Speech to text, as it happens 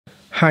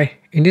Hi,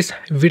 in this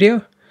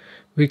video,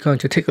 we're going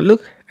to take a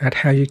look at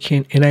how you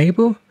can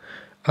enable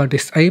or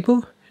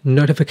disable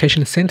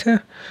notification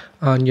center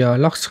on your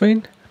lock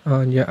screen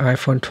on your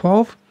iPhone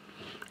 12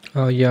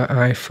 or your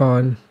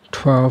iPhone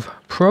 12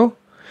 Pro.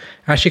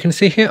 As you can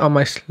see here on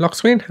my lock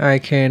screen, I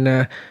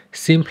can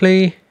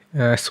simply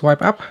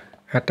swipe up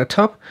at the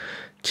top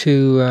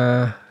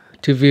to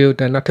view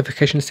the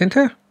notification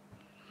center.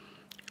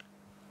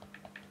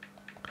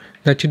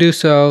 Now to do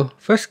so,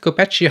 first go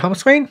back to your home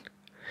screen.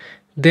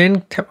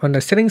 Then tap on the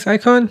settings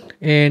icon,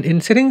 and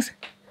in settings,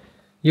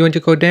 you want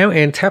to go down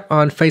and tap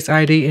on Face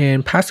ID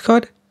and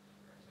passcode.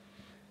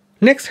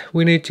 Next,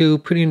 we need to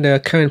put in the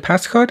current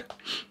passcode.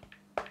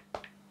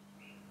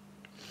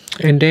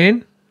 And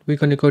then we're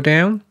going to go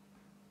down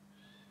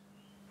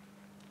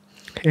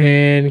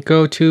and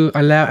go to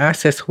Allow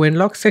Access when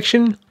locked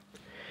section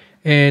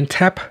and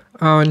tap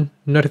on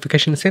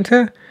Notification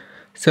Center.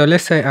 So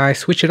let's say I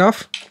switch it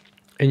off,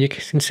 and you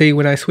can see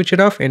when I switch it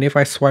off and if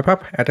I swipe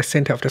up at the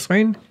center of the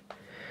screen,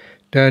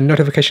 the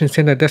notification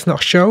center does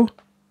not show.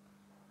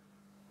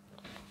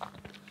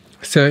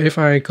 So if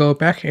I go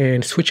back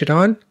and switch it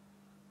on,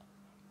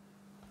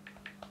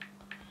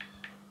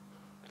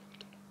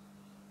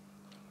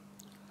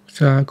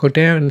 so I'll go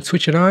down and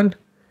switch it on,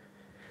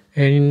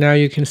 and now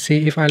you can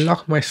see if I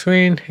lock my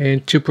screen,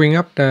 and to bring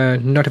up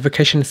the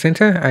notification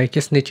center, I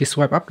just need to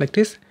swipe up like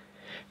this,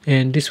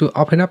 and this will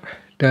open up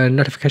the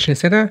notification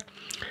center,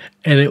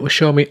 and it will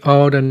show me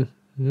all the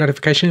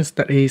notifications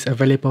that is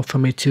available for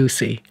me to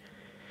see.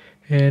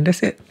 And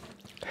that's it.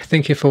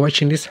 Thank you for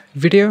watching this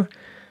video.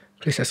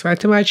 Please subscribe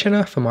to my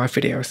channel for more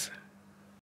videos.